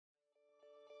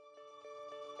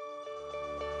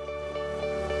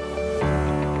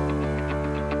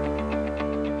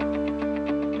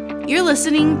You're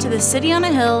listening to the City on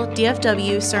a Hill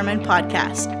DFW Sermon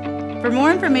Podcast. For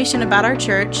more information about our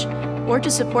church or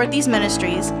to support these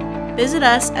ministries, visit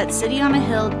us at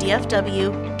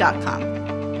cityonahilldfw.com.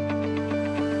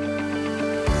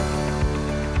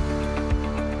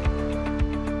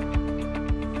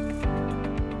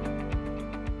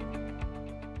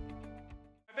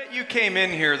 I bet you came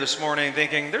in here this morning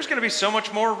thinking there's going to be so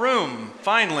much more room,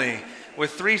 finally,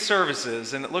 with 3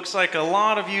 services, and it looks like a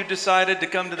lot of you decided to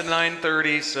come to the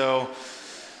 9:30, so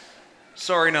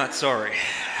sorry, not sorry.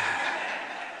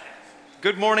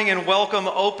 Good morning and welcome.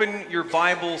 Open your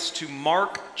Bibles to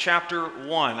Mark chapter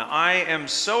 1. I am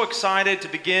so excited to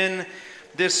begin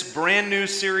this brand new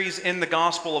series in the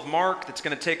Gospel of Mark that's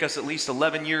going to take us at least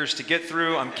 11 years to get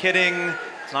through. I'm kidding.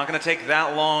 It's not going to take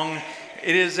that long.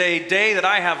 It is a day that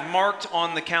I have marked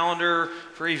on the calendar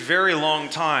for a very long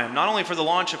time, not only for the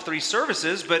launch of 3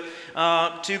 services, but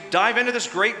to dive into this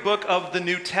great book of the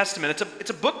New Testament. It's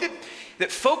a book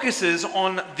that focuses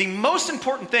on the most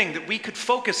important thing that we could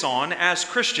focus on as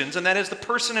Christians, and that is the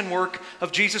person and work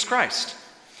of Jesus Christ.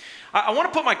 I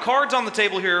want to put my cards on the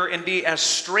table here and be as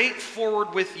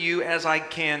straightforward with you as I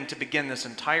can to begin this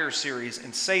entire series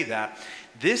and say that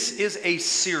this is a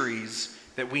series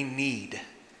that we need.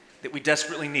 That we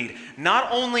desperately need.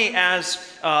 Not only as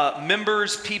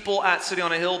members, people at City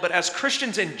on a Hill, but as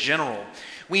Christians in general.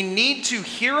 We need to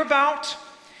hear about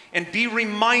and be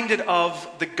reminded of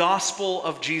the gospel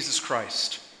of Jesus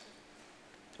Christ.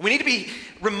 We need to be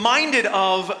reminded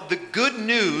of the good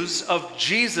news of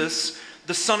Jesus,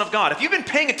 the Son of God. If you've been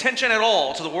paying attention at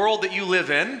all to the world that you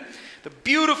live in, the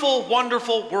beautiful,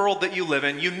 wonderful world that you live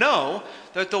in, you know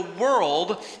that the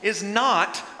world is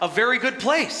not a very good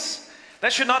place.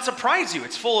 That should not surprise you.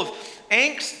 It's full of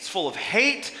angst, it's full of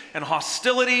hate and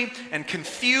hostility and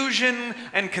confusion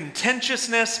and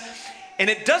contentiousness. And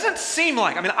it doesn't seem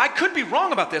like, I could be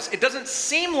wrong about this, it doesn't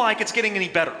seem like it's getting any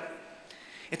better.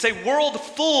 It's a world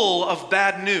full of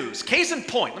bad news. Case in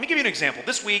point, let me give you an example.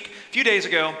 This week, a few days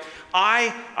ago,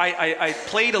 I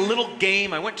played a little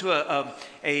game. I went to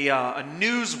a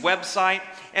news website,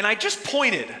 and I just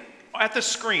pointed at the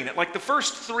screen at like the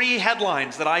first 3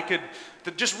 headlines that I could,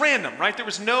 just random, right? There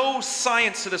was no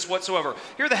science to this whatsoever.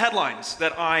 Here are the headlines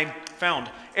that I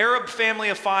found. Arab family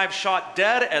of 5 shot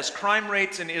dead as crime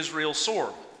rates in Israel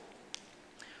soar.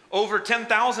 Over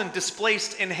 10,000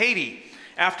 displaced in Haiti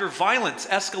after violence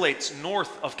escalates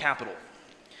north of capital.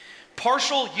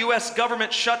 Partial U.S.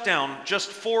 government shutdown just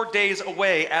 4 days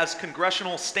away as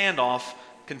congressional standoff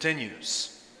continues.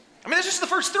 This is just the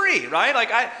first 3, right?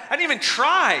 I didn't even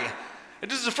try.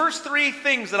 This is the first 3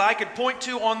 things that I could point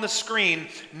to on the screen,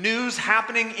 news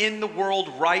happening in the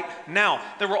world right now.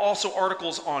 There were also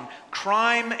articles on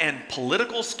crime and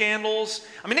political scandals.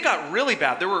 It got really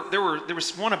bad. There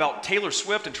was one about Taylor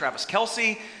Swift and Travis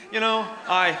Kelce.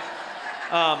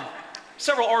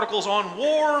 Several articles on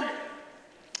war.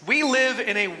 We live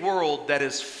in a world that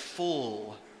is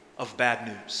full of bad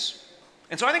news.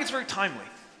 And so I think it's very timely.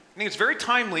 I think it's very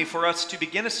timely for us to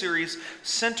begin a series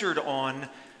centered on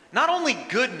not only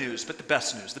good news, but the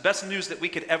best news that we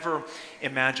could ever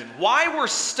imagine. Why we're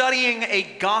studying a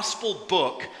gospel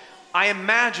book, I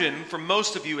imagine for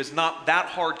most of you is not that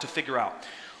hard to figure out.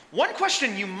 One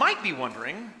question you might be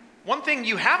wondering, one thing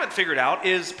you haven't figured out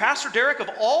is, Pastor Derek, of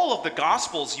all of the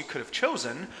gospels you could have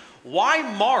chosen, why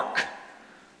Mark?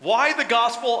 Why the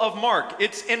Gospel of Mark?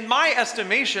 It's, in my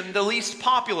estimation, the least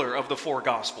popular of the 4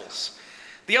 gospels.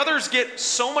 The others get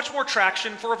so much more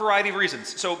traction for a variety of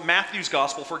reasons. So Matthew's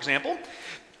gospel, for example,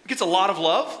 gets a lot of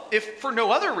love, if for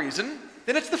no other reason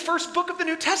than it's the first book of the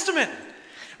New Testament,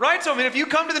 right? So if you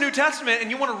come to the New Testament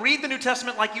and you want to read the New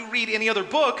Testament like you read any other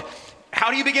book, how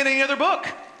do you begin any other book?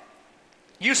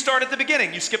 You start at the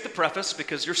beginning. You skip the preface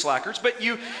because you're slackers, but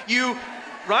you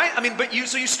right?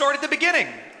 So you start at the beginning.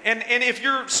 And if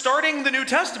you're starting the New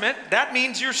Testament, that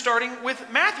means you're starting with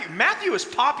Matthew. Matthew is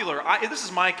popular. This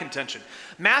is my contention.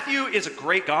 Matthew is a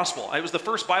great gospel. It was the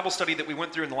first Bible study that we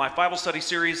went through in the Life Bible Study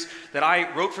series that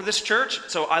I wrote for this church.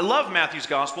 So I love Matthew's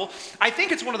gospel. I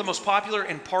think it's one of the most popular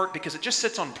in part because it just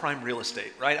sits on prime real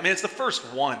estate, right? It's the first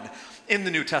one in the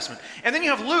New Testament. And then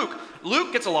you have Luke.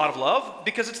 Luke gets a lot of love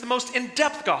because it's the most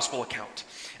in-depth gospel account.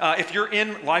 If you're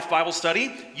in Life Bible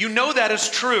Study, you know that is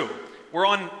true. We're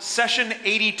on session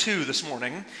 82 this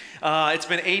morning. It's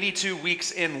been 82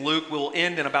 weeks in Luke. We'll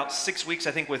end in about 6 weeks,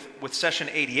 I think, with session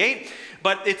 88.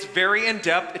 But it's very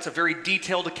in-depth. It's a very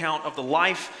detailed account of the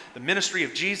life, the ministry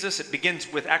of Jesus. It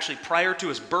begins with actually prior to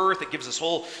his birth. It gives this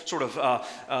whole sort of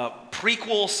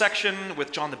prequel section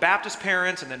with John the Baptist's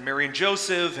parents and then Mary and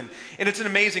Joseph. And it's an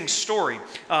amazing story.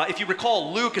 If you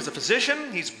recall, Luke is a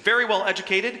physician. He's very well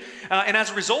educated. And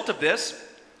as a result of this,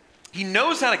 He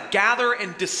knows how to gather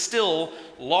and distill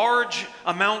large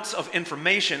amounts of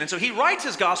information. And so he writes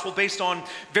his gospel based on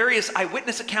various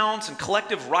eyewitness accounts and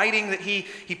collective writing that he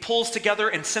pulls together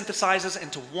and synthesizes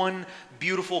into one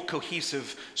beautiful,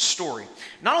 cohesive story.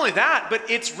 Not only that, but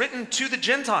it's written to the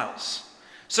Gentiles.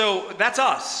 So that's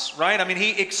us, right? I mean,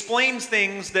 he explains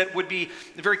things that would be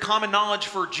very common knowledge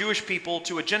for Jewish people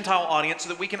to a Gentile audience so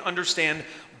that we can understand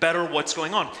better what's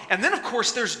going on. And then, of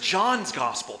course, there's John's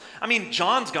gospel. I mean,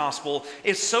 John's gospel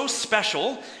is so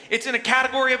special, it's in a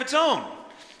category of its own.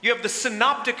 You have the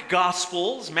synoptic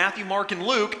gospels, Matthew, Mark, and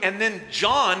Luke, and then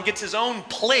John gets his own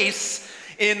place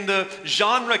in the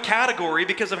genre category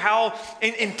because of how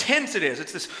intense it is.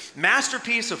 It's this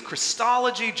masterpiece of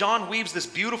Christology. John weaves this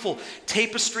beautiful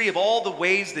tapestry of all the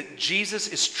ways that Jesus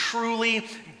is truly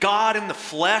God in the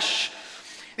flesh.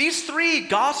 These three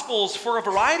gospels, for a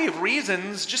variety of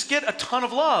reasons, just get a ton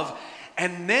of love.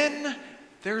 And then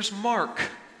there's Mark,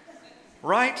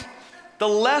 right? The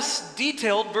less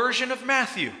detailed version of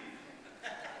Matthew.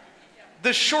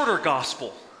 The shorter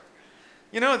gospel.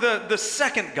 You know, the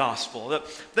second gospel,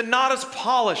 the not as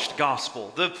polished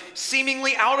gospel, the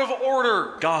seemingly out of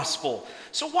order gospel.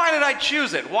 So why did I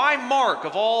choose it? Why Mark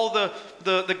of all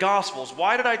the gospels?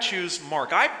 Why did I choose Mark?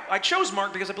 I chose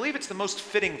Mark because I believe it's the most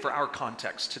fitting for our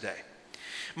context today.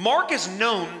 Mark is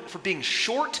known for being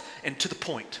short and to the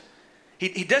point.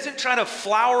 He doesn't try to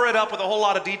flower it up with a whole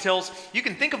lot of details. You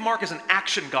can think of Mark as an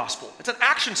action gospel. It's an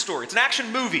action story. It's an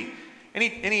action movie.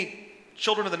 Any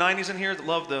children of the 90s in here that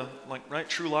love right,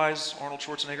 True Lies, Arnold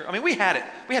Schwarzenegger? I mean, we had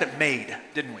it made,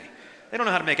 didn't we? They don't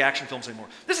know how to make action films anymore.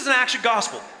 This is an action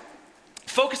gospel. It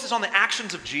focuses on the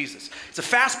actions of Jesus. It's a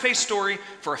fast-paced story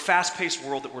for a fast-paced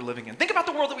world that we're living in. Think about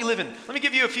the world that we live in. Let me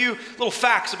give you a few little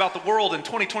facts about the world in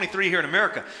 2023 here in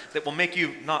America that will make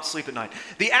you not sleep at night.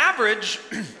 The average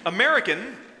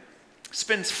American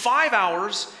spends 5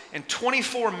 hours and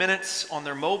 24 minutes on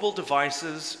their mobile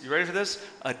devices, you ready for this?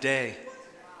 A day.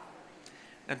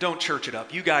 Now don't church it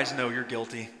up. You guys know you're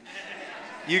guilty.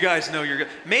 You guys know you're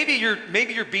maybe you're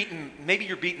beating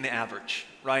the average,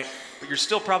 right? But you're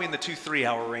still probably in the 2-3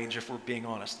 hour range if we're being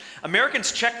honest.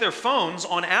 Americans check their phones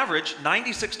on average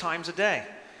 96 times a day,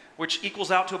 which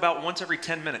equals out to about once every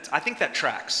 10 minutes. I think that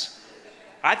tracks.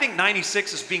 I think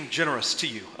 96 is being generous to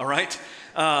you, all right?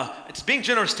 It's being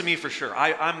generous to me for sure.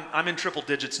 I'm in triple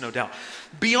digits, no doubt.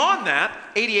 Beyond that,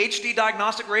 ADHD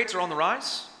diagnostic rates are on the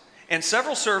rise. And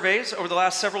several surveys over the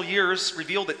last several years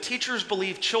reveal that teachers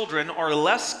believe children are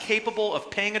less capable of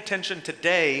paying attention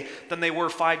today than they were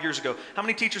 5 years ago. How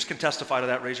many teachers can testify to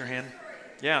that? Raise your hand.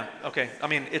 Yeah, okay. I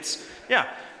mean,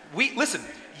 listen,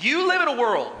 you live in a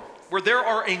world where there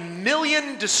are a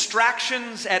million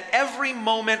distractions at every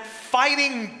moment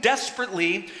fighting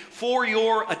desperately for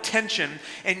your attention.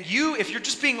 And you, if you're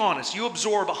just being honest, you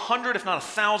absorb 100, if not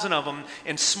 1,000 of them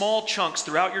in small chunks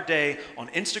throughout your day on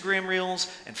Instagram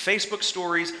Reels and Facebook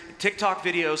stories and TikTok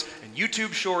videos and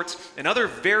YouTube Shorts and other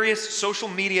various social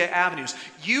media avenues.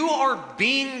 You are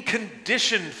being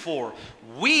conditioned for,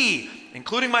 we,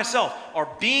 including myself, are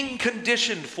being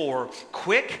conditioned for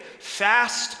quick,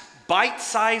 fast,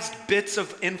 bite-sized bits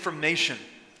of information.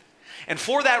 And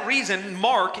for that reason,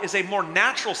 Mark is a more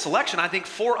natural selection, I think,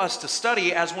 for us to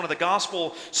study as one of the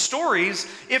gospel stories,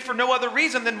 if for no other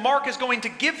reason than Mark is going to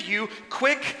give you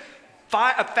quick,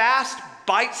 fast,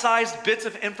 bite-sized bits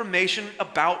of information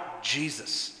about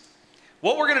Jesus.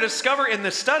 What we're going to discover in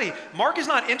this study, Mark is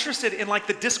not interested in like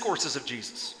the discourses of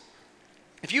Jesus.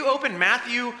 If you open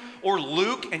Matthew or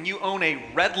Luke and you own a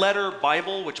red letter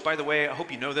Bible, which by the way, I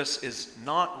hope you know this, is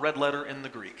not red letter in the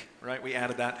Greek, right? We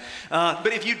added that.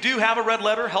 But if you do have a red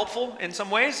letter, helpful in some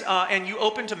ways, and you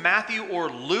open to Matthew or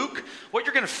Luke, what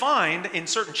you're going to find in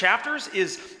certain chapters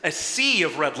is a sea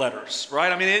of red letters,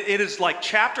 right? I mean, it is like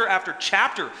chapter after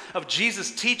chapter of Jesus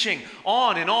teaching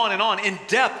on and on and on, in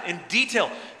depth, in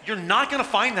detail. You're not going to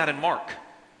find that in Mark.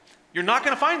 You're not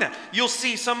going to find that. You'll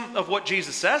see some of what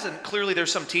Jesus says, and clearly there's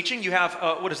some teaching. You have,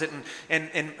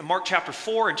 in Mark chapter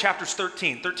 4 and chapters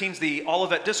 13. 13 is the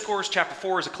Olivet Discourse. Chapter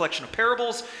 4 is a collection of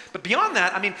parables. But beyond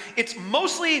that, I mean, it's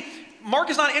mostly, Mark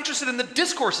is not interested in the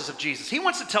discourses of Jesus. He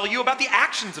wants to tell you about the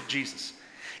actions of Jesus.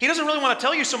 He doesn't really want to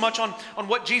tell you so much on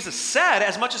what Jesus said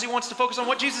as much as he wants to focus on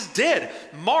what Jesus did.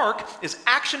 Mark is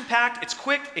action-packed, it's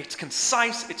quick, it's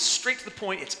concise, it's straight to the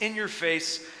point, it's in your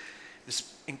face.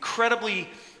 This incredibly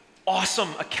awesome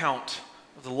account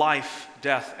of the life,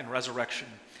 death, and resurrection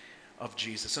of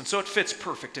Jesus. And so it fits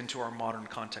perfect into our modern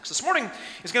context. This morning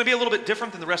is going to be a little bit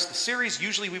different than the rest of the series.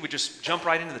 Usually we would just jump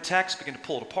right into the text, begin to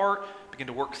pull it apart, begin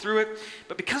to work through it.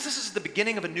 But because this is the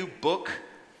beginning of a new book,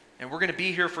 and we're going to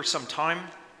be here for some time,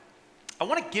 I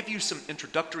want to give you some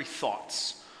introductory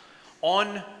thoughts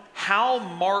on how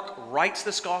Mark writes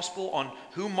this gospel, on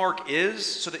who Mark is,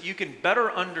 so that you can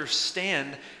better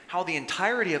understand how the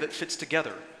entirety of it fits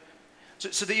together.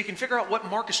 So that you can figure out what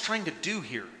Mark is trying to do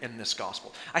here in this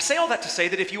gospel. I say all that to say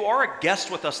that if you are a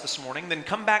guest with us this morning, then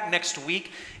come back next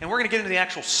week and we're going to get into the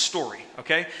actual story,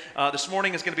 okay? This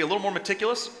morning is going to be a little more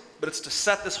meticulous, but it's to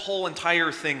set this whole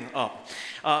entire thing up.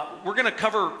 We're going to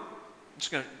cover, I'm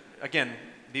just going to, again,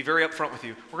 be very upfront with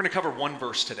you. We're going to cover one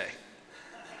verse today.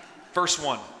 Verse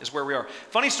 1 is where we are.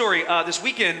 Funny story, this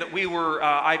weekend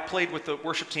I played with the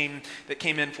worship team that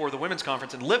came in for the women's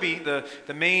conference, and Libby,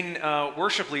 the main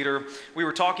worship leader, we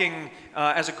were talking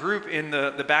as a group in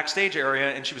the backstage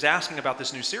area, and she was asking about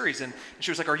this new series, and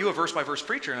she was like, "Are you a verse-by-verse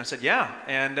preacher?" And I said, "Yeah."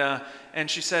 And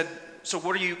she said, "So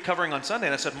what are you covering on Sunday?"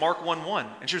 And I said, "Mark 1:1."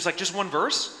 And she was like, "Just one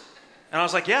verse?" And I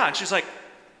was like, "Yeah." And she's like,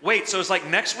 "Wait, so it's like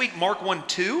next week Mark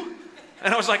 1:2?"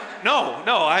 And I was like, no,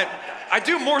 I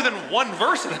do more than one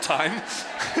verse at a time.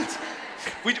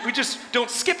 we just don't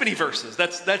skip any verses.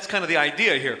 That's kind of the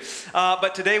idea here.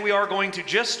 But today we are going to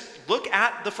just look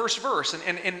at the first verse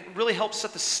and really help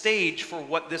set the stage for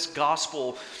what this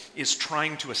gospel is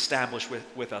trying to establish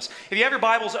with us. If you have your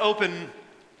Bibles open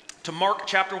to Mark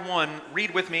chapter 1,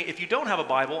 read with me. If you don't have a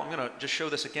Bible, I'm going to just show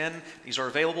this again. These are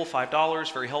available,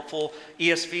 $5, very helpful.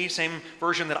 ESV, same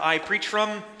version that I preach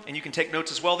from, and you can take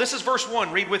notes as well. This is verse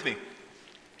 1, read with me. It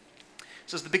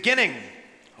says, "The beginning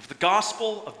of the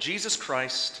gospel of Jesus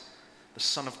Christ, the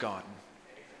Son of God."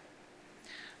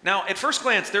 Now, at first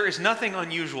glance, there is nothing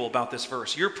unusual about this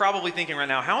verse. You're probably thinking right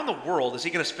now, how in the world is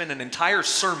he going to spend an entire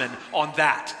sermon on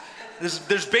that?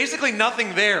 There's basically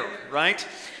nothing there, right?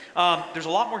 There's a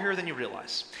lot more here than you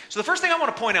realize. So the first thing I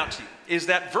want to point out to you is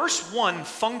that verse 1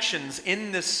 functions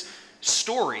in this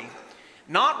story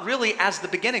not really as the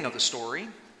beginning of the story,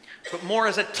 but more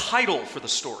as a title for the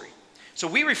story. So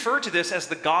we refer to this as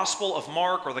the Gospel of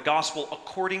Mark, or the Gospel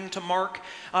according to Mark,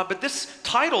 but this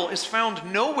title is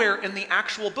found nowhere in the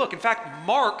actual book. In fact,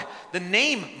 Mark, the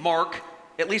name Mark,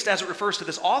 at least as it refers to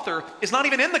this author, is not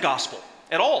even in the Gospel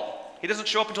at all. He doesn't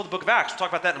show up until the book of Acts. We'll talk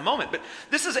about that in a moment. But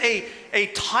this is a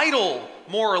title,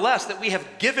 more or less, that we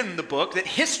have given the book, that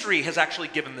history has actually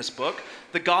given this book,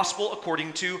 the Gospel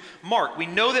according to Mark. We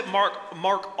know that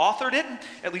Mark authored it.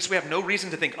 At least we have no reason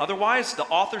to think otherwise. The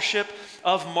authorship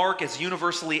of Mark is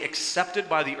universally accepted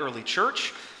by the early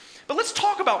church. But let's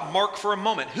talk about Mark for a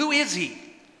moment. Who is he?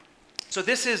 So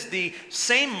this is the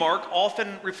same Mark,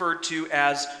 often referred to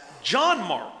as John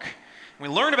Mark. We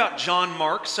learned about John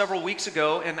Mark several weeks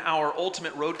ago in our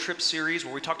Ultimate Road Trip series,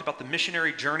 where we talked about the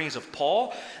missionary journeys of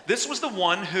Paul. This was the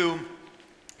one who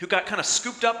got kind of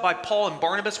scooped up by Paul and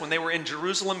Barnabas when they were in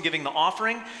Jerusalem giving the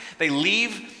offering. They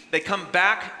leave, they come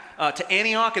back to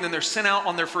Antioch, and then they're sent out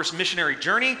on their first missionary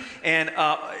journey. And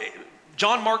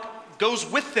John Mark goes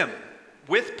with them,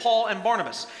 with Paul and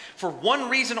Barnabas. For one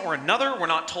reason or another, we're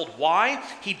not told why,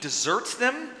 he deserts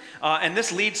them. And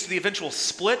this leads to the eventual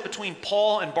split between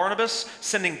Paul and Barnabas,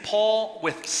 sending Paul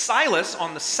with Silas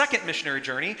on the second missionary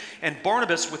journey, and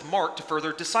Barnabas with Mark to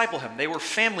further disciple him. They were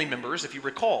family members, if you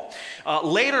recall.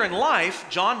 Later in life,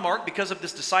 John Mark, because of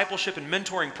this discipleship and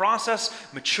mentoring process,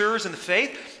 matures in the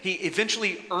faith. He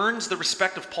eventually earns the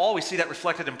respect of Paul. We see that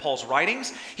reflected in Paul's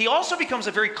writings. He also becomes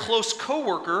a very close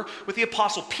co-worker with the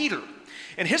Apostle Peter.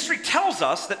 And history tells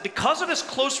us that because of this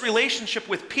close relationship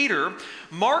with Peter,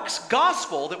 Mark's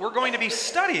gospel that we're going to be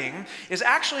studying is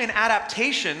actually an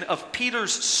adaptation of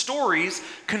Peter's stories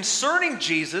concerning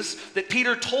Jesus that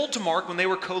Peter told to Mark when they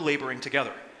were co-laboring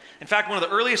together. In fact, one of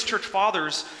the earliest church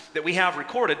fathers that we have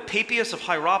recorded, Papias of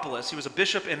Hierapolis, he was a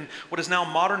bishop in what is now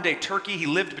modern-day Turkey. He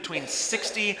lived between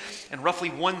 60 and roughly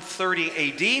 130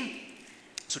 A.D.,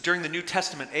 so during the New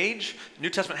Testament age, the New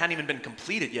Testament hadn't even been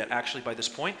completed yet, actually, by this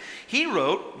point. He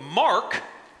wrote, "Mark,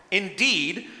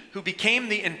 indeed, who became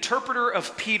the interpreter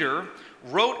of Peter,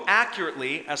 wrote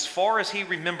accurately, as far as he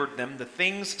remembered them, the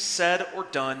things said or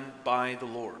done by the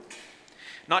Lord."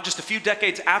 Not just a few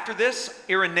decades after this,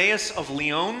 Irenaeus of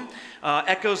Lyon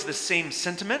echoes the same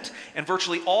sentiment, and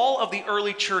virtually all of the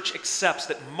early church accepts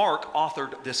that Mark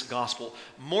authored this gospel,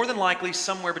 more than likely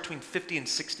somewhere between 50 and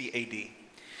 60 A.D.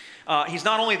 He's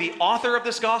not only the author of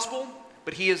this gospel,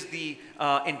 but he is the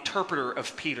interpreter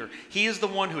of Peter. He is the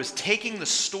one who is taking the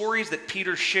stories that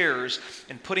Peter shares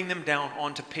and putting them down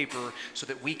onto paper so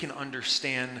that we can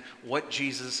understand what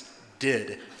Jesus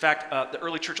did. In fact, the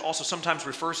early church also sometimes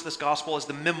refers to this gospel as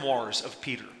the memoirs of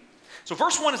Peter. So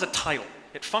verse 1 is a title.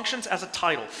 It functions as a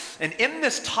title. And in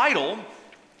this title,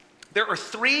 there are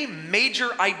three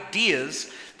major ideas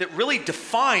that really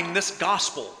define this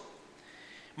gospel.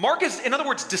 Mark is, in other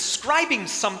words, describing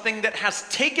something that has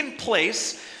taken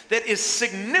place that is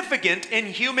significant in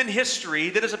human history,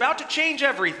 that is about to change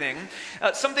everything,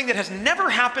 something that has never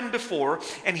happened before,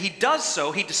 and he does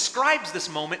so. He describes this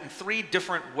moment in three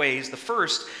different ways. The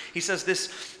first, he says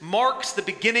this marks the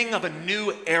beginning of a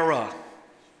new era.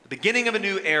 The beginning of a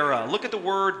new era. Look at the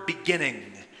word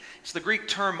beginning. It's the Greek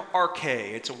term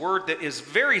arche. It's a word that is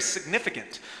very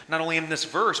significant, not only in this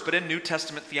verse, but in New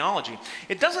Testament theology.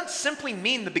 It doesn't simply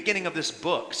mean the beginning of this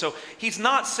book. So he's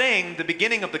not saying the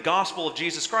beginning of the gospel of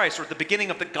Jesus Christ or the beginning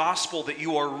of the gospel that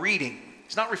you are reading.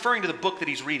 He's not referring to the book that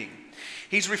he's reading.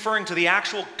 He's referring to the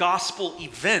actual gospel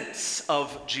events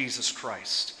of Jesus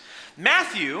Christ.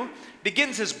 Matthew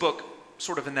begins his book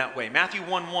sort of in that way. Matthew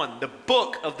 1:1, the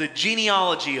book of the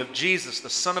genealogy of Jesus,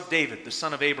 the son of David, the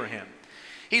son of Abraham.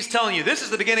 He's telling you, this is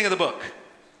the beginning of the book.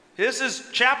 This is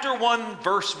chapter 1,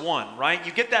 verse 1, right?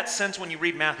 You get that sense when you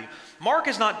read Matthew. Mark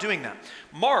is not doing that.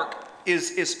 Mark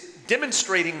is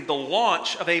demonstrating the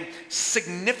launch of a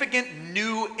significant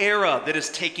new era that is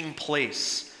taking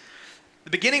place.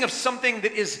 The beginning of something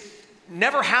that is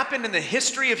never happened in the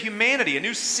history of humanity, a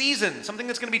new season, something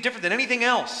that's going to be different than anything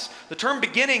else. The term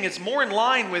beginning is more in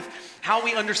line with how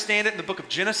we understand it in the book of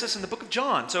Genesis and the book of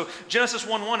John. So Genesis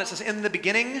 1:1, it says, in the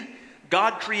beginning,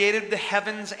 God created the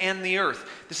heavens and the earth.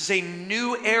 This is a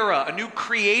new era, a new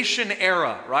creation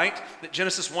era, right? That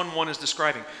Genesis 1:1 is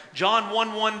describing. John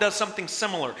 1:1 does something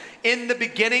similar. In the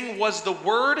beginning was the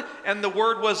Word, and the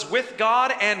Word was with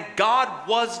God, and God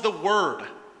was the Word.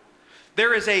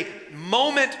 There is a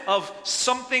moment of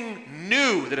something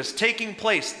new that is taking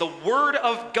place. The Word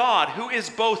of God, who is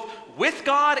both with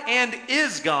God and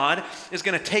is God, is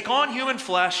going to take on human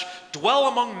flesh, dwell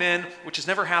among men, which has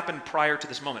never happened prior to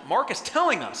this moment. Mark is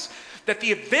telling us that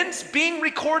the events being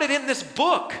recorded in this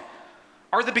book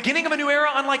are the beginning of a new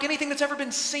era unlike anything that's ever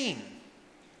been seen.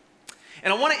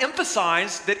 And I want to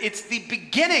emphasize that it's the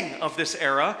beginning of this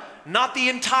era, not the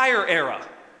entire era.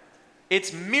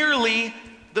 It's merely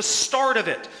the start of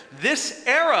it. This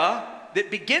era that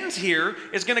begins here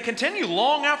is going to continue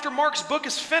long after Mark's book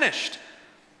is finished.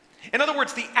 In other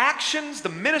words, the actions, the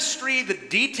ministry, the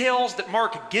details that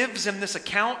Mark gives in this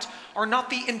account are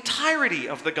not the entirety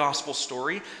of the gospel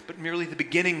story, but merely the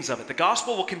beginnings of it. The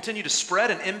gospel will continue to spread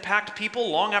and impact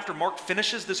people long after Mark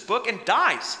finishes this book and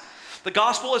dies. The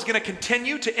gospel is going to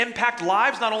continue to impact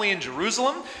lives not only in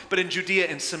Jerusalem, but in Judea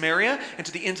and Samaria and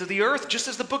to the ends of the earth, just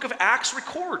as the book of Acts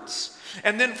records.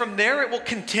 And then from there, it will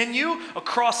continue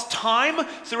across time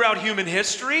throughout human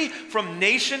history, from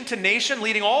nation to nation,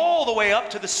 leading all the way up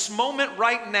to this moment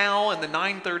right now in the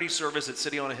 9:30 service at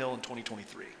City on a Hill in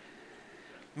 2023.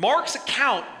 Mark's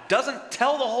account doesn't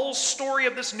tell the whole story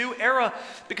of this new era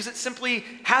because it simply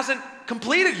hasn't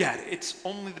completed yet. It's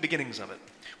only the beginnings of it,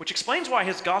 which explains why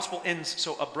his gospel ends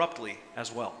so abruptly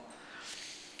as well.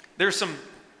 There's some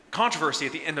controversy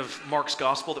at the end of Mark's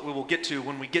gospel that we will get to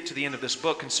when we get to the end of this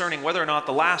book concerning whether or not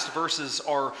the last verses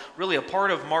are really a part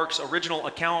of Mark's original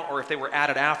account or if they were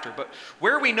added after. But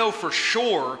where we know for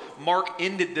sure Mark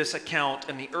ended this account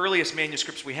in the earliest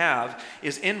manuscripts we have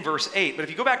is in verse 8. But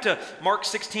if you go back to Mark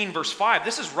 16, verse 5,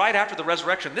 this is right after the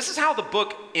resurrection. This is how the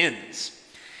book ends.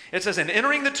 It says, "And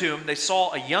entering the tomb, they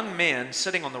saw a young man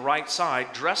sitting on the right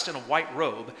side, dressed in a white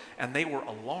robe, and they were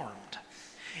alarmed.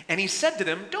 And he said to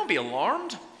them, 'Don't be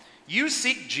alarmed. You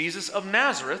seek Jesus of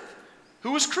Nazareth,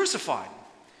 who was crucified.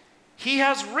 He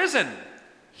has risen.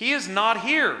 He is not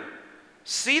here.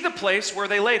 See the place where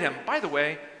they laid him.'" By the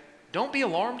way, don't be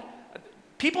alarmed.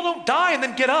 People don't die and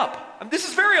then get up. This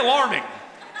is very alarming.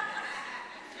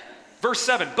 Verse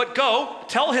 7, "But go,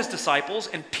 tell his disciples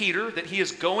and Peter that he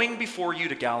is going before you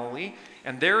to Galilee,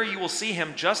 and there you will see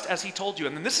him just as he told you."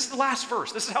 And then this is the last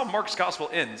verse. This is how Mark's gospel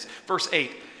ends. Verse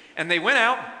 8, "And they went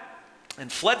out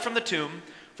and fled from the tomb,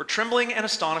 for trembling and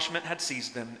astonishment had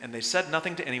seized them, and they said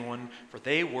nothing to anyone, for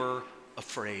they were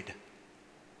afraid."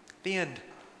 The end.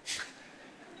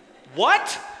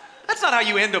 What? That's not how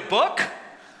you end a book.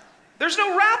 There's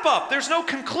no wrap-up. There's no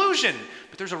conclusion.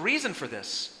 But there's a reason for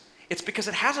this. It's because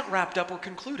it hasn't wrapped up or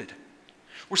concluded.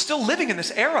 We're still living in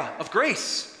this era of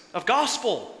grace, of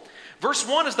gospel. Verse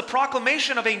 1 is the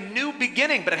proclamation of a new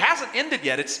beginning, but it hasn't ended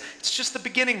yet. It's just the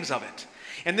beginnings of it.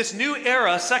 And this new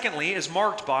era, secondly, is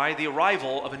marked by the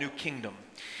arrival of a new kingdom.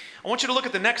 I want you to look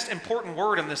at the next important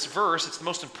word in this verse. It's the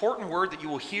most important word that you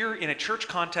will hear in a church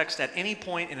context at any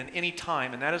point and in any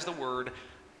time, and that is the word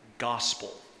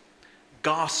gospel.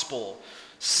 Gospel.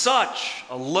 Such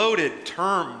a loaded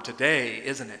term today,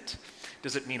 isn't it?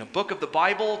 Does it mean a book of the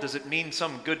Bible? Does it mean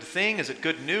some good thing? Is it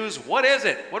good news? What is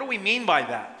it? What do we mean by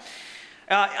that?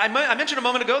 I mentioned a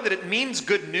moment ago that it means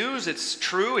good news. It's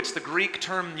true. It's the Greek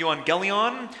term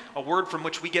euangelion, a word from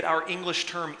which we get our English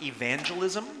term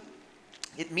evangelism.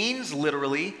 It means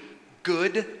literally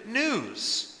good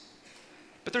news.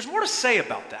 But there's more to say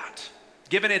about that,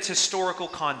 given its historical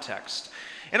context.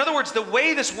 In other words, the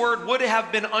way this word would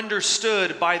have been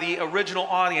understood by the original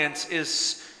audience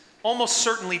is almost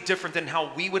certainly different than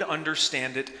how we would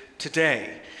understand it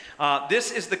today.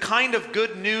 This is the kind of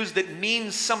good news that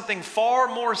means something far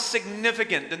more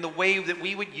significant than the way that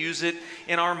we would use it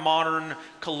in our modern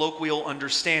colloquial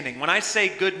understanding. When I say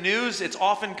good news, it's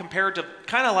often compared to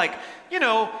kind of like,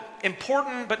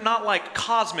 important but not like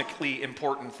cosmically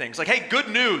important things. Like, hey, good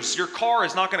news, your car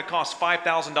is not going to cost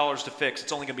 $5,000 to fix.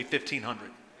 It's only going to be $1,500.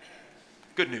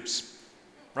 Good news,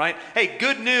 right? Hey,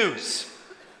 good news.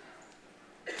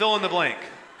 Fill in the blank.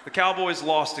 The Cowboys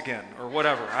lost again, or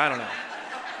whatever. I don't know.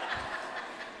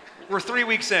 We're 3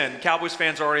 weeks in. Cowboys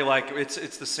fans are already like,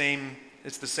 it's the same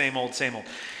old.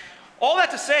 All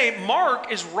that to say,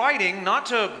 Mark is writing not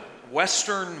to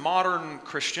Western modern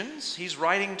Christians. He's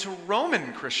writing to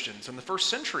Roman Christians in the first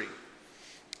century.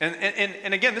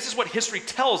 And again, this is what history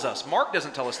tells us. Mark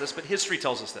doesn't tell us this, but history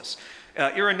tells us this.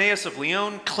 Irenaeus of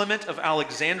Lyon, Clement of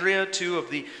Alexandria, two of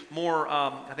the more,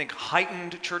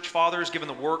 heightened church fathers, given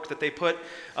the work that they put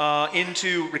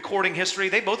into recording history.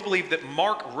 They both believe that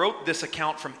Mark wrote this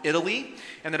account from Italy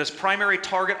and that his primary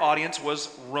target audience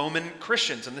was Roman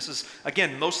Christians. And this is,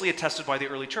 again, mostly attested by the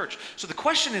early church. So the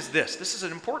question is this is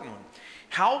an important one.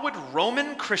 How would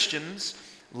Roman Christians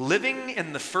living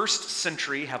in the first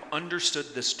century have understood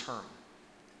this term?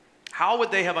 How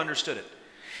would they have understood it?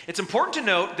 It's important to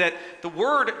note that the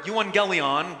word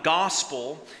euangelion,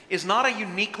 gospel, is not a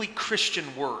uniquely Christian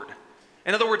word.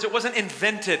 In other words, it wasn't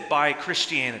invented by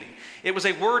Christianity. It was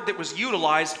a word that was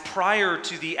utilized prior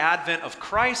to the advent of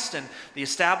Christ and the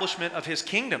establishment of his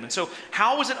kingdom. And so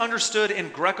how was it understood in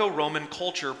Greco-Roman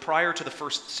culture prior to the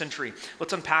first century?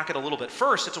 Let's unpack it a little bit.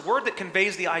 First, it's a word that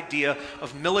conveys the idea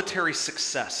of military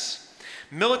success.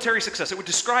 Military success. It would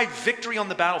describe victory on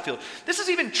the battlefield. This is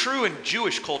even true in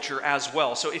Jewish culture as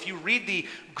well. So if you read the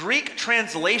Greek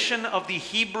translation of the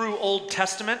Hebrew Old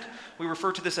Testament, we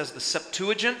refer to this as the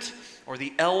Septuagint or the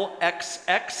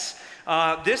LXX.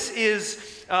 This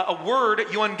is a word,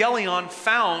 euangelion,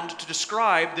 found to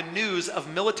describe the news of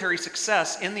military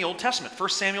success in the Old Testament. 1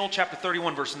 Samuel chapter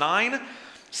 31, verse 9.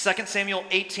 2 Samuel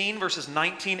 18, verses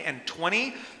 19 and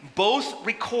 20, both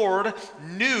record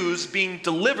news being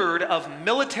delivered of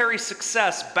military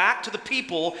success back to the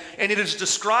people, and it is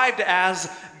described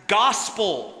as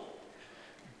gospel.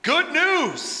 Good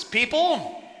news,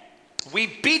 people. We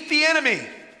beat the enemy,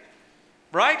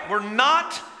 right? We're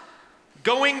not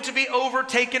going to be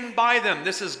overtaken by them.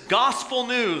 This is gospel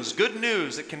news, good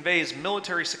news that conveys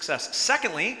military success.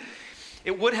 Secondly,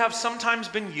 it would have sometimes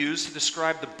been used to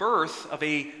describe the birth of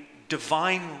a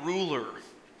divine ruler.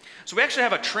 So we actually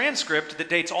have a transcript that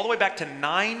dates all the way back to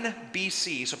 9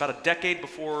 BC, so about a decade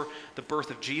before the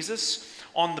birth of Jesus.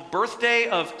 On the birthday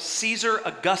of Caesar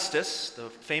Augustus,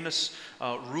 the famous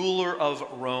ruler of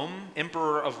Rome,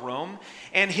 emperor of Rome,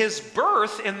 and his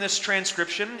birth in this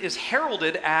transcription is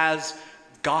heralded as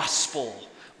gospel,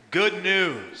 good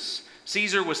news.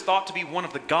 Caesar was thought to be one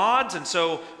of the gods, and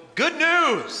so good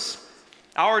news.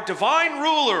 Our divine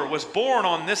ruler was born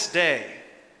on this day.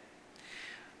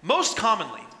 Most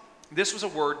commonly, this was a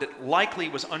word that likely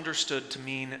was understood to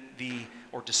mean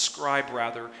describe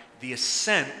the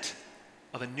ascent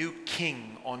of a new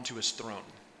king onto his throne.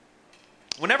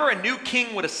 Whenever a new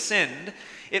king would ascend,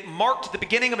 it marked the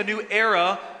beginning of a new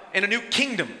era and a new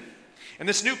kingdom. And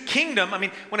this new kingdom,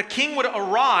 when a king would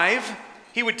arrive,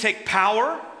 he would take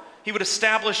power. He would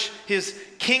establish his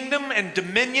kingdom and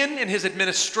dominion in his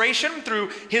administration through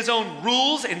his own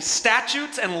rules and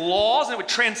statutes and laws, and it would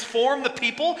transform the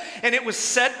people, and it was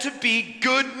said to be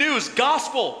good news,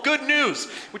 gospel, good news,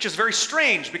 which is very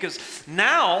strange because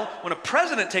now when a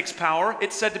president takes power,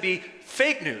 it's said to be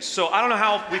fake news. So I don't know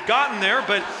how we've gotten there,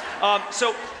 but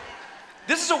so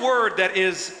this is a word that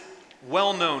is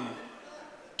well known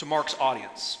to Mark's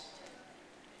audience.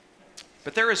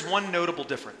 But there is one notable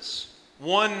difference.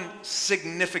 One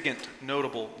significant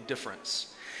notable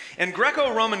difference. In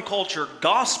Greco-Roman culture,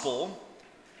 gospel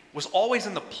was always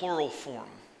in the plural form.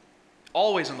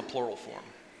 Always in the plural form.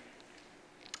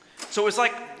 So it was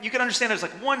like, you can understand it as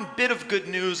like one bit of good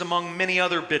news among many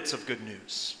other bits of good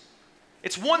news.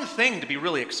 It's one thing to be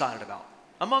really excited about,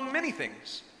 among many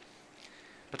things.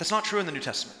 But that's not true in the New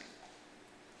Testament.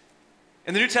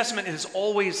 In the New Testament, it is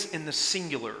always in the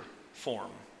singular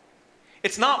form.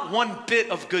 It's not one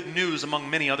bit of good news among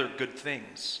many other good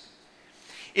things.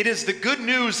 It is the good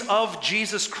news of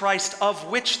Jesus Christ, of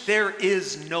which there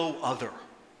is no other.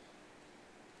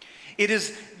 It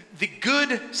is the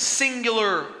good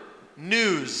singular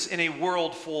news in a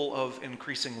world full of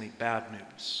increasingly bad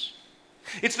news.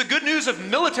 It's the good news of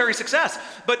military success,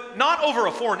 but not over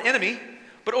a foreign enemy,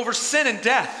 but over sin and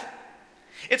death.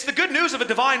 It's the good news of a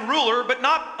divine ruler, but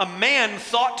not a man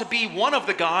thought to be one of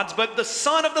the gods, but the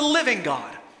Son of the living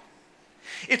God.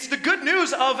 It's the good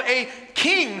news of a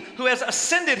king who has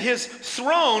ascended his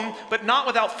throne, but not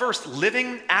without first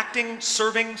living, acting,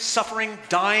 serving, suffering,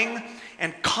 dying,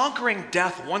 and conquering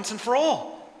death once and for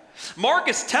all. Mark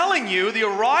is telling you the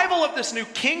arrival of this new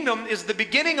kingdom is the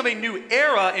beginning of a new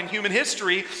era in human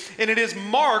history, and it is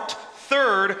marked,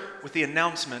 third, with the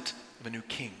announcement of a new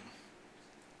king.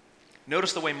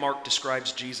 Notice the way Mark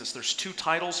describes Jesus. There's two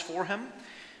titles for him.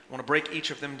 I want to break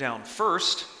each of them down.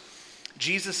 First,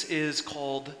 Jesus is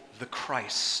called the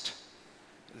Christ.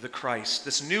 The Christ.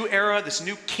 This new era, this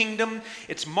new kingdom,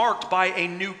 it's marked by a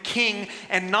new king,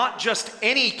 and not just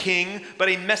any king, but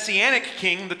a messianic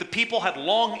king that the people had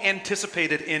long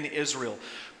anticipated in Israel.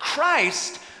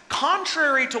 Christ,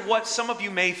 contrary to what some of you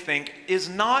may think, is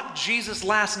not Jesus'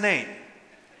 last name.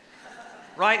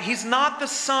 Right? He's not the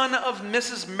son of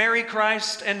Mrs. Mary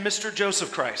Christ and Mr.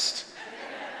 Joseph Christ.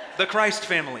 The Christ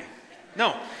family.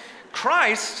 No.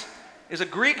 Christ is a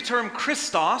Greek term,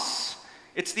 Christos.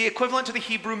 It's the equivalent to the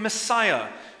Hebrew Messiah.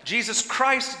 Jesus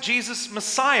Christ, Jesus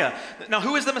Messiah. Now,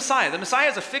 who is the Messiah? The Messiah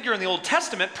is a figure in the Old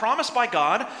Testament promised by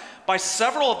God, by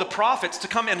several of the prophets, to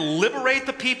come and liberate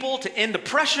the people, to end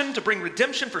oppression, to bring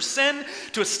redemption for sin,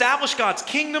 to establish God's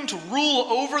kingdom, to rule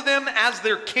over them as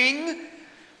their king.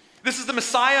 This is the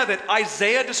Messiah that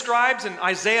Isaiah describes in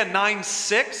Isaiah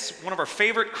 9:6, one of our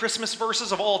favorite Christmas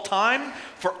verses of all time.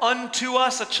 For unto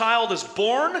us a child is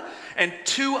born, and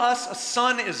to us a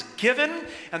son is given,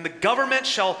 and the government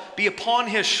shall be upon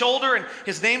his shoulder, and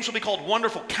his name shall be called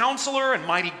Wonderful Counselor, and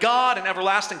Mighty God, and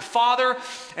Everlasting Father,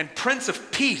 and Prince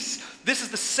of Peace. This is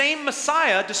the same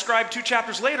Messiah described 2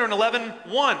 chapters later in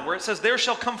 11:1, where it says, there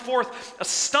shall come forth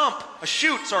a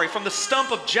shoot from the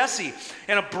stump of Jesse,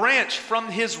 and a branch from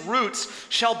his roots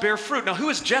shall bear fruit. Now, who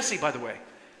is Jesse, by the way?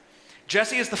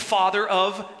 Jesse is the father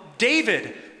of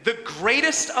David, the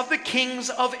greatest of the kings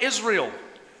of Israel.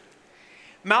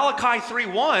 Malachi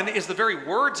 3:1 is the very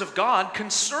words of God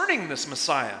concerning this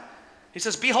Messiah. He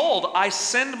says, behold, I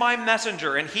send my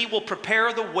messenger, and he will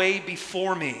prepare the way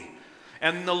before me.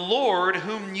 And the Lord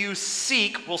whom you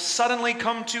seek will suddenly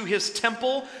come to his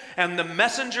temple, and the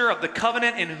messenger of the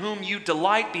covenant in whom you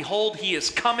delight, behold, he is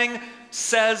coming,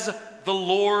 says the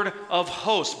Lord of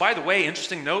hosts. By the way,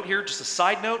 interesting note here, just a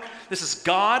side note, this is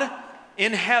God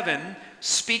in heaven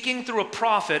speaking through a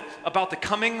prophet about the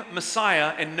coming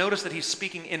Messiah, and notice that he's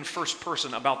speaking in first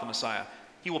person about the Messiah.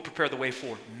 He will prepare the way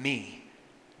for me,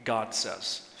 God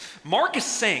says. Mark is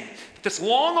saying that this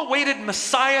long-awaited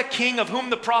Messiah king of whom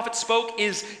the prophet spoke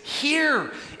is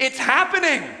here. It's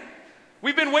happening.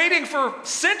 We've been waiting for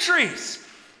centuries.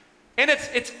 And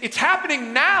it's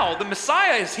happening now. The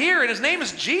Messiah is here, and his name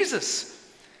is Jesus.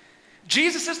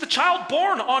 Jesus is the child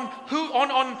born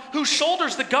on whose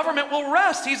shoulders the government will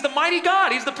rest. He's the mighty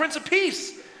God. He's the Prince of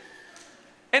Peace.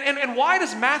 And why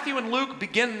does Matthew and Luke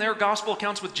begin their gospel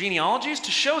accounts with genealogies?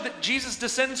 To show that Jesus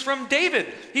descends from David.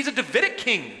 He's a Davidic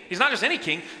king. He's not just any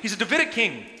king. He's a Davidic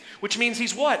king, which means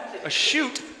he's what? A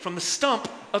shoot from the stump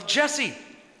of Jesse.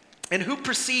 And who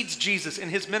precedes Jesus in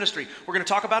his ministry? We're going to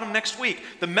talk about him next week.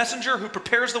 The messenger who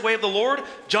prepares the way of the Lord,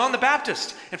 John the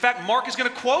Baptist. In fact, Mark is going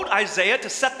to quote Isaiah to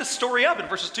set this story up in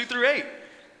verses 2 through 8.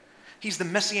 He's the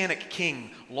messianic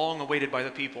king, long awaited by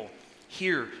the people,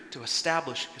 here to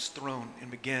establish his throne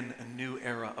and begin a new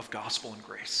era of gospel and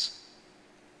grace.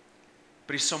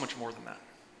 But he's so much more than that.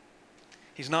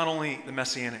 He's not only the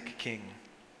messianic king,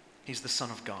 he's the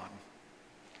Son of God.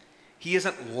 He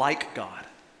isn't like God.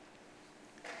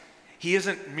 He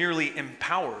isn't merely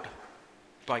empowered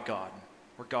by God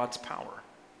or God's power.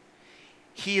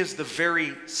 He is the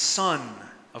very Son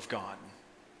of God.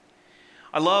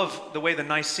 I love the way the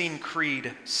Nicene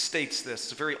Creed states this.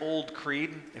 It's a very old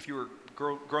creed. If you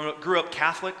grew up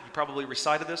Catholic, you probably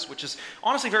recited this, which is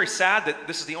honestly very sad that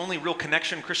this is the only real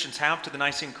connection Christians have to the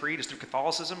Nicene Creed is through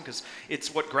Catholicism, because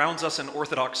it's what grounds us in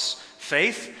Orthodox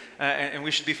faith, and we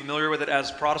should be familiar with it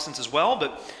as Protestants as well.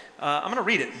 But I'm going to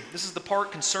read it. This is the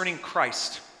part concerning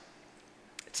Christ.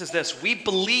 It says this: we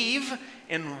believe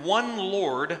in one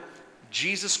Lord,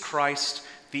 Jesus Christ,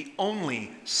 the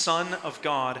only Son of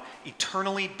God,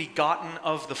 eternally begotten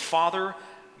of the Father,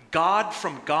 God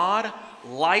from God,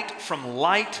 light from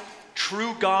light,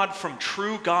 true God from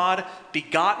true God,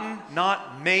 begotten,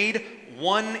 not made,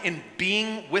 one in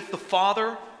being with the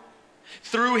Father,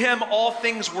 Through him all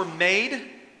things were made,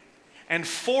 and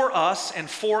for us and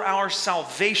for our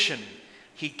salvation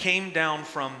he came down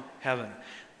from heaven.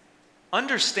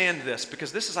 Understand this,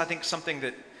 because this is, I think, something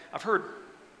that I've heard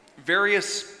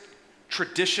various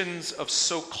traditions of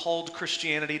so-called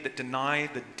Christianity that deny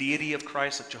the deity of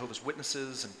Christ, like Jehovah's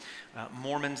Witnesses and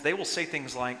Mormons. They will say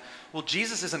things like, well,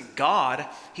 Jesus isn't God,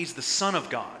 he's the Son of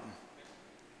God,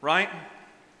 right?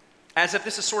 As if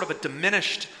this is sort of a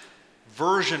diminished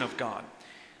version of God.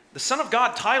 The Son of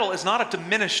God title is not a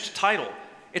diminished title.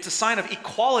 It's a sign of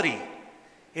equality.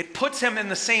 It puts him in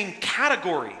the same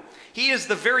category. He is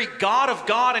the very God of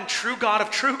God and true God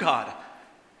of true God.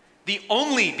 The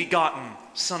only begotten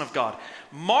Son of God.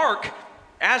 Mark,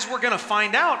 as we're going to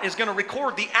find out, is going to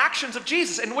record the actions of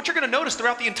Jesus. And what you're going to notice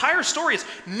throughout the entire story is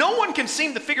no one can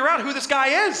seem to figure out who this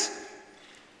guy is.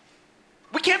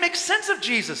 We can't make sense of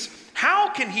Jesus. How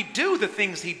can he do the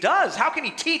things he does? How can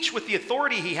he teach with the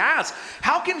authority he has?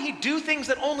 How can he do things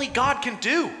that only God can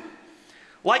do?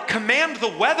 Like command the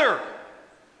weather.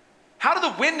 How do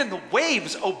the wind and the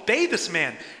waves obey this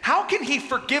man? How can he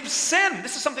forgive sin?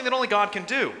 This is something that only God can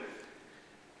do.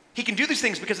 He can do these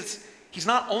things because he's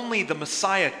not only the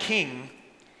Messiah King,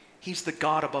 he's the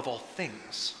God above all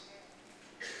things.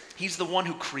 He's the one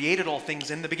who created all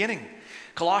things in the beginning.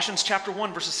 Colossians chapter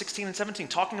 1, verses 16 and 17,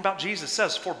 talking about Jesus,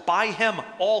 says, "For by him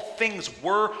all things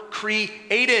were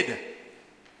created."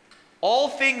 All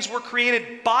things were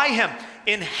created by him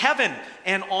in heaven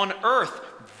and on earth,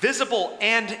 visible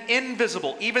and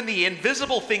invisible. Even the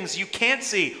invisible things you can't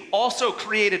see, also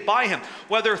created by him.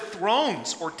 Whether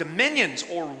thrones or dominions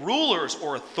or rulers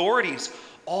or authorities,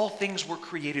 all things were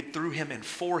created through him and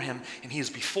for him, and he is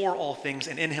before all things,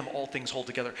 and in him all things hold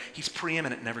together. He's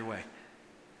preeminent in every way.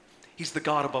 He's the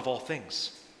God above all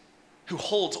things, who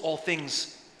holds all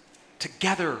things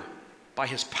together by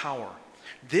his power.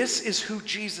 This is who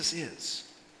Jesus is.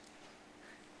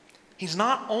 He's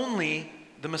not only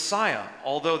the Messiah,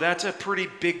 although that's a pretty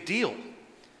big deal.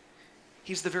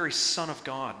 He's the very Son of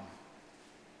God,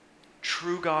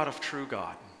 true God of true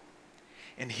God.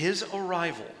 And his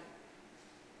arrival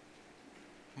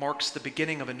marks the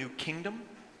beginning of a new kingdom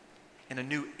and a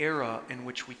new era in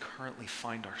which we currently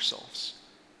find ourselves.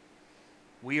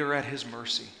 We are at his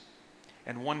mercy,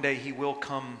 and one day he will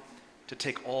come to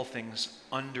take all things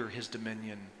under his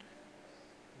dominion,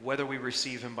 whether we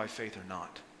receive him by faith or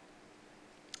not.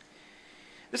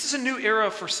 This is a new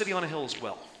era for City on a Hill as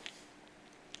well.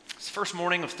 It's the first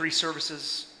morning of 3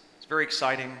 services. It's very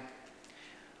exciting.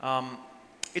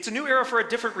 It's a new era for a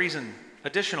different reason,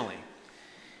 additionally.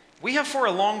 We have for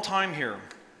a long time here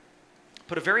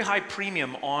put a very high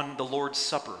premium on the Lord's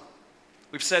Supper.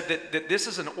 We've said that this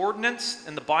is an ordinance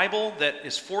in the Bible that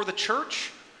is for the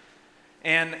church,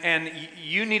 and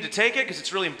you need to take it because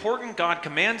it's really important. God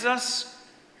commands us.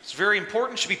 It's very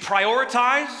important, should be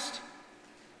prioritized.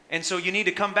 And so you need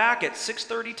to come back at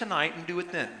 6:30 tonight and do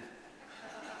it then.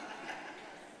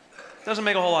 Doesn't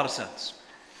make a whole lot of sense.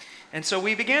 And so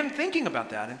we began thinking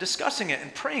about that and discussing it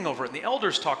and praying over it. And the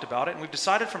elders talked about it. And we've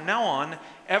decided from now on,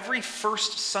 every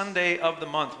first Sunday of the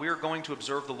month, we are going to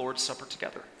observe the Lord's Supper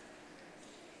together.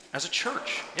 As a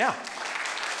church, yeah.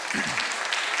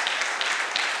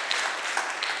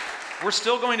 We're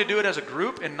still going to do it as a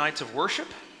group in nights of worship.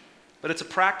 But it's a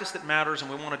practice that matters, and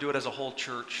we want to do it as a whole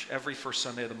church every first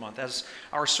Sunday of the month. As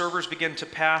our servers begin to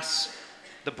pass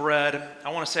the bread, I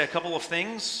want to say a couple of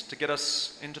things to get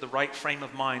us into the right frame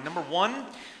of mind. Number one,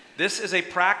 this is a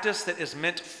practice that is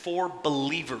meant for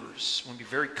believers. I want to be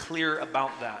very clear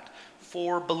about that.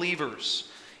 For believers.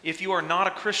 If you are not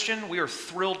a Christian, we are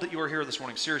thrilled that you are here this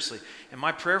morning, seriously. And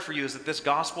my prayer for you is that this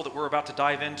gospel that we're about to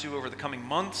dive into over the coming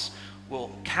months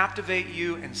will captivate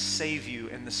you and save you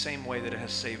in the same way that it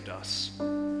has saved us.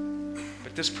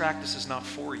 But this practice is not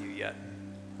for you yet.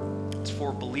 It's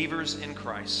for believers in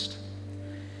Christ.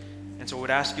 And so I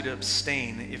would ask you to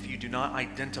abstain if you do not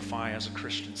identify as a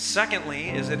Christian. Secondly,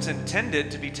 is it's intended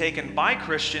to be taken by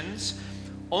Christians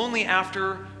only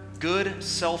after good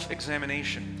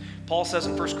self-examination. Paul says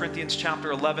in 1 Corinthians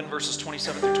chapter 11, verses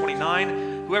 27 through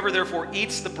 29, "Whoever therefore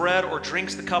eats the bread or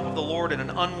drinks the cup of the Lord in an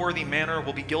unworthy manner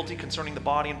will be guilty concerning the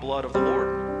body and blood of the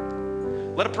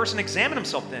Lord. Let a person examine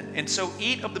himself then, and so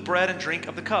eat of the bread and drink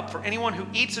of the cup. For anyone who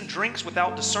eats and drinks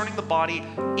without discerning the body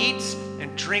eats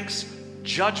and drinks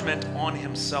judgment on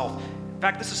himself." In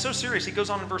fact, this is so serious. He goes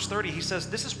on in verse 30. He says,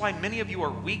 "This is why many of you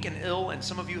are weak and ill, and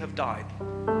some of you have died."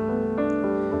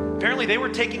 Apparently, they were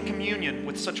taking communion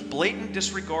with such blatant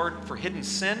disregard for hidden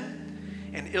sin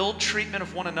and ill treatment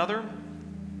of one another.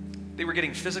 They were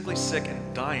getting physically sick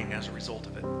and dying as a result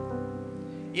of it.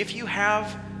 If you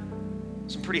have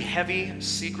some pretty heavy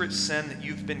secret sin that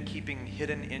you've been keeping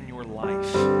hidden in your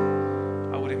life,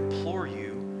 I would implore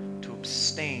you to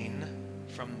abstain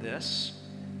from this.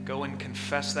 Go and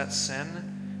confess that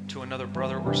sin to another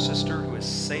brother or sister who is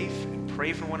safe, and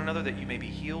pray for one another that you may be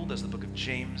healed, as the book of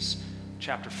James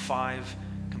chapter 5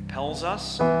 compels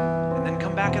us. And then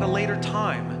come back at a later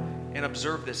time and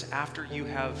observe this after you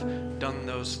have done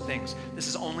those things. This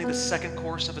is only the second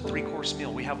course of a 3-course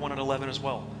meal. We have one at 11 as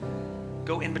well.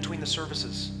 Go in between the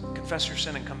services, confess your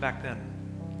sin, and come back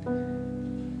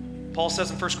then. Paul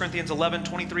says in 1 Corinthians 11,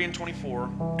 23 and 24,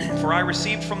 "For I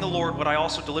received from the Lord what I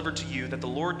also delivered to you, that the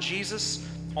Lord Jesus,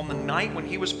 on the night when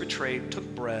he was betrayed, took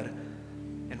bread,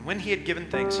 and when he had given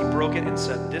thanks, he broke it and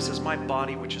said, 'This is my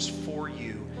body, which is for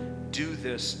you. Do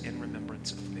this in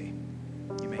remembrance of me.'"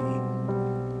 You may eat.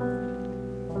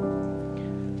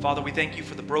 Father, we thank you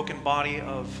for the broken body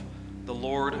of the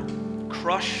Lord,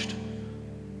 crushed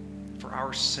for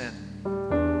our sin,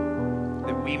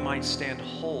 that we might stand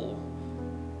whole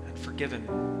and forgiven,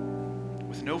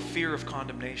 with no fear of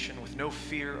condemnation, with no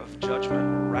fear of judgment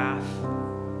or wrath,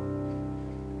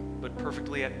 but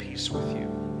perfectly at peace with you.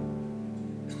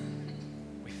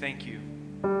 We thank you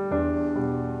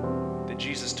that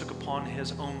Jesus took upon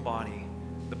his own body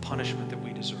the punishment that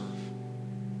we deserve.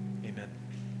 Amen.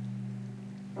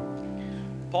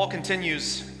 Paul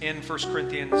continues in 1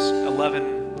 Corinthians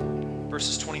 11,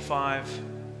 verses 25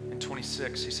 and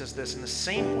 26. He says this, "In the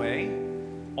same way,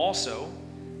 also,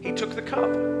 he took the cup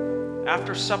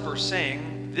after supper,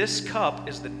 saying, 'This cup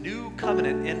is the new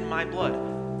covenant in my blood.'"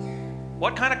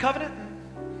 What kind of covenant?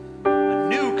 A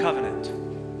new covenant.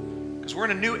 Because we're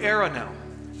in a new era now,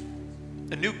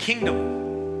 a new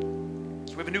kingdom.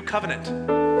 So we have a new covenant.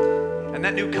 And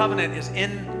that new covenant is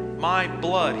in my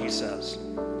blood, he says.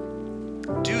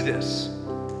 "Do this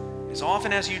as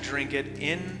often as you drink it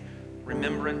in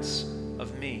remembrance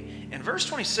of me." And verse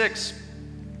 26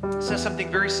 says something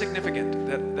very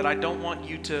significant that I don't want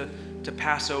you to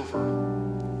pass over.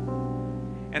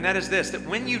 And that is this, that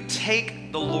when you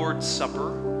take the Lord's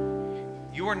Supper,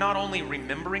 you are not only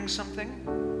remembering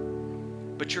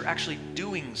something, but you're actually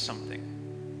doing something.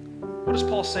 What does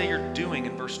Paul say you're doing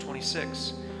in verse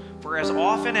 26? "For as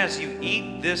often as you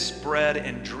eat this bread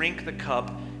and drink the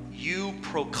cup, you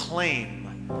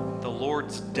proclaim the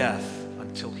Lord's death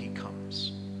until he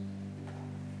comes."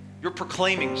 You're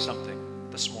proclaiming something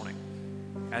this morning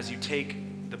as you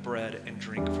take the bread and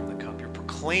drink from the cup. You're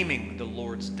proclaiming the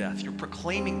Lord's death. You're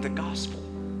proclaiming the gospel.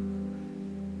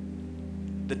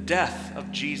 The death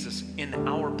of Jesus in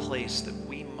our place that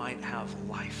we might have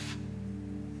life.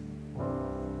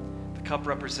 The cup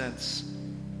represents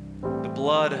the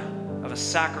blood of a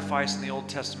sacrifice in the Old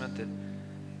Testament that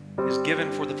is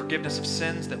given for the forgiveness of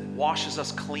sins, that washes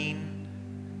us clean,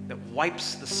 that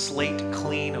wipes the slate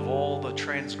clean of all the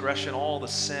transgression, all the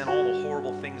sin, all the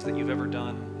horrible things that you've ever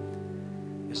done,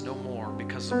 is no more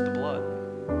because of the blood.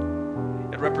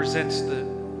 It represents the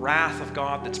wrath of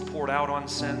God that's poured out on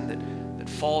sin, that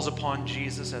falls upon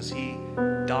Jesus as he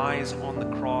dies on the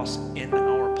cross in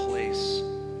our place.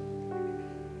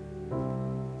 I'm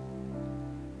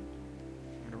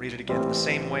going to read it again. In the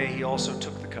same way, he also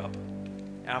took the cup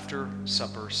after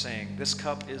supper, saying, "This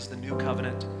cup is the new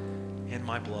covenant in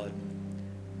my blood.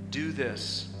 Do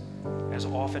this as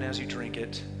often as you drink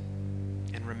it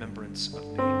in remembrance of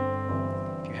me."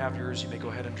 If you have yours, you may go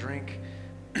ahead and drink.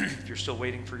 If you're still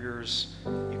waiting for yours,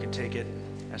 you can take it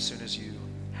as soon as you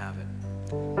have it.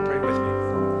 Pray with me.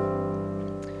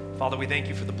 Father, we thank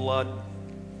you for the blood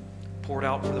poured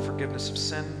out for the forgiveness of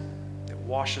sin that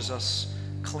washes us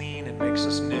clean and makes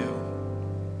us new.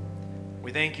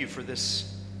 We thank you for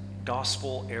this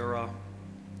gospel era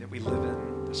that we live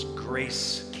in, this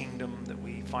grace kingdom that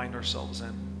we find ourselves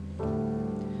in.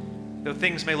 Though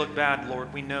things may look bad,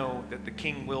 Lord, we know that the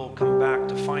King will come back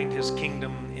to find his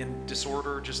kingdom in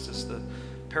disorder, just as the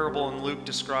parable in Luke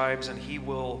describes, and he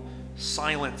will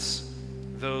silence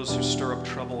those who stir up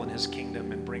trouble in his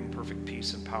kingdom and bring perfect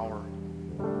peace and power.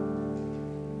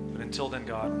 But until then,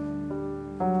 God,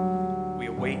 we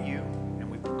await you and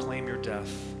we proclaim your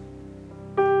death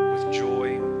with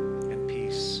joy and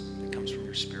peace that comes from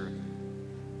your Spirit.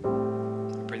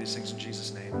 I pray these things in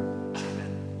Jesus' name.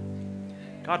 Amen.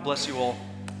 God bless you all.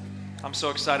 I'm so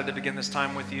excited to begin this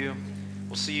time with you.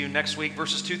 We'll see you next week,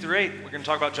 verses 2 through 8. We're going to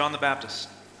talk about John the Baptist.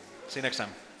 See you next time.